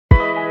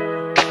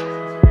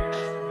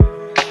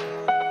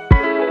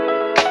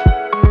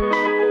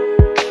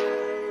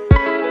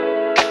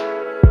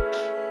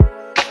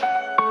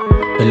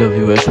Hello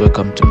viewers,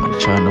 welcome to my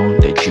channel,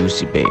 The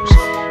Juicy Babes.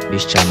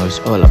 This channel is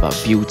all about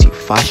beauty,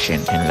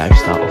 fashion and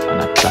lifestyle of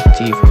an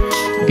attractive,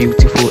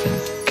 beautiful and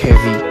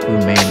curvy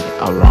women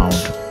around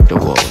the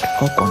world.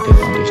 All content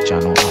on this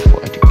channel are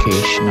for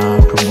educational,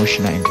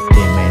 promotional,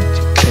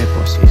 entertainment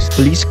purposes.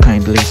 Please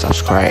kindly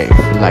subscribe,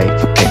 like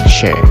and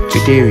share.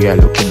 Today we are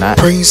looking at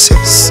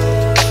Princess.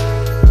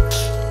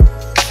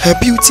 Her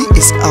beauty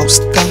is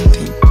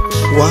outstanding.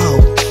 Wow,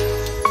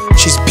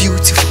 she's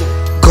beautiful,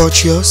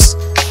 gorgeous,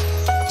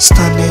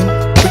 stunning,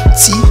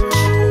 pretty,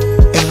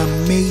 an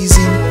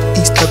amazing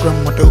Instagram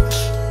model.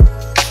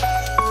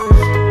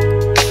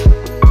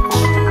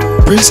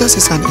 Princess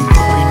is an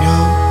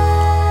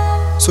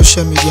entrepreneur,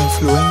 social media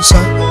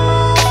influencer,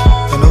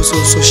 and also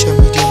social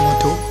media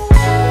model.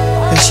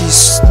 And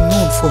she's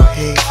known for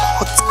her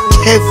hot,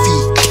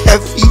 curvy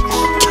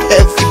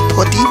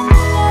body.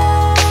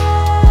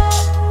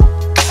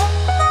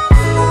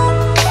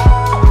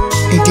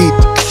 Indeed,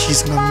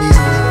 she's an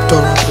amazing,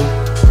 adorable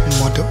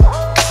model.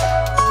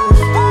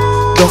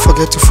 Don't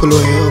forget to follow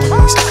her on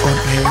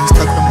her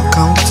Instagram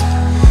account.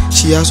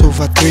 She has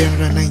over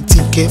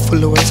 319k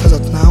followers as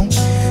of now,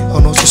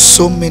 and also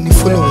so many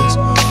followers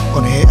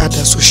on her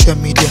other social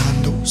media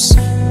handles.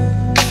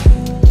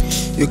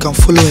 You can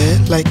follow her,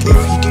 like her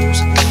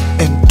videos,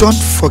 and don't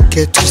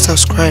forget to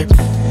subscribe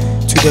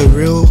to the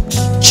Real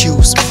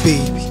Juice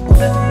Baby.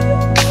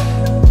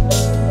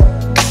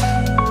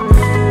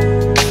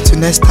 Till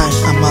next time,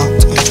 I'm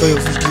out. Enjoy your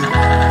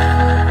video.